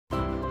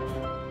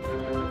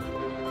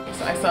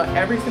So I saw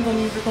every single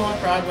musical on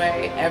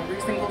Broadway, every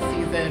single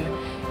season,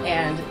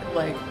 and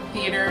like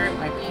theater,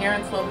 my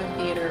parents love the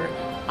theater,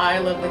 I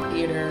love the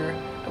theater.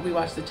 We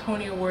watch the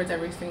Tony Awards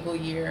every single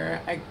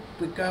year. I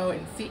would go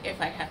and see, if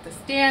I have to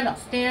stand, I'll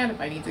stand.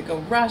 If I need to go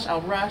rush,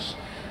 I'll rush.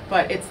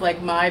 But it's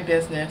like my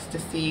business to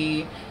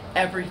see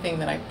everything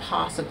that I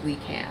possibly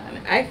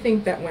can. I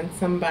think that when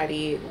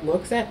somebody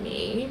looks at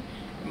me,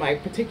 my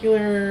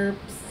particular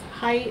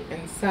height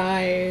and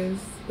size,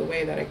 the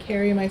way that I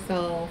carry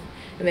myself,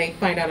 and they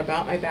find out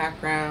about my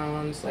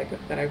background, like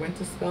that I went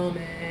to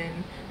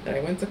Spelman, that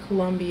I went to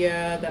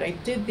Columbia, that I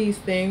did these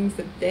things,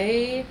 that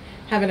they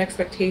have an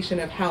expectation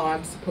of how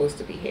I'm supposed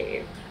to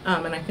behave.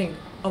 And I think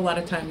a lot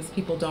of times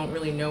people don't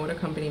really know what a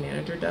company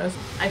manager does.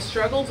 I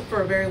struggled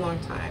for a very long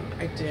time.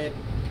 I did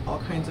all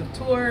kinds of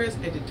tours.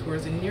 I did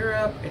tours in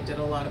Europe. I did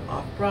a lot of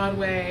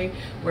off-Broadway,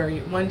 where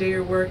one day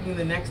you're working,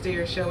 the next day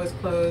your show is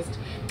closed.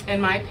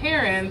 And my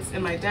parents,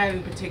 and my dad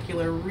in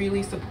particular,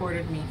 really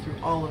supported me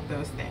through all of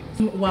those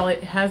things. While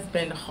it has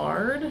been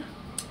hard,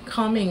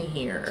 coming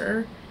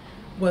here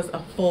was a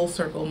full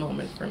circle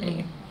moment for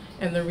me.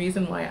 And the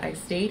reason why I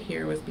stayed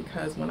here was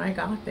because when I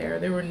got there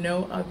were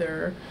no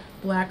other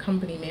Black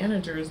company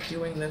managers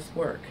doing this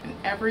work. And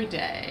every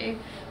day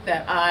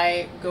that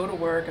I go to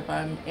work, if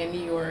I'm in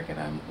New York and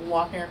I'm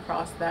walking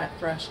across that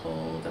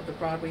threshold of the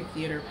Broadway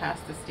theater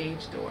past the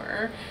stage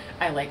door,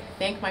 I like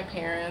thank my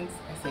parents.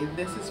 I say,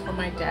 this is for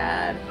my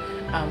dad,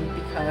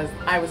 because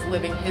I was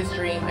living his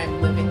dream,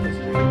 I'm living his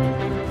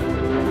dream.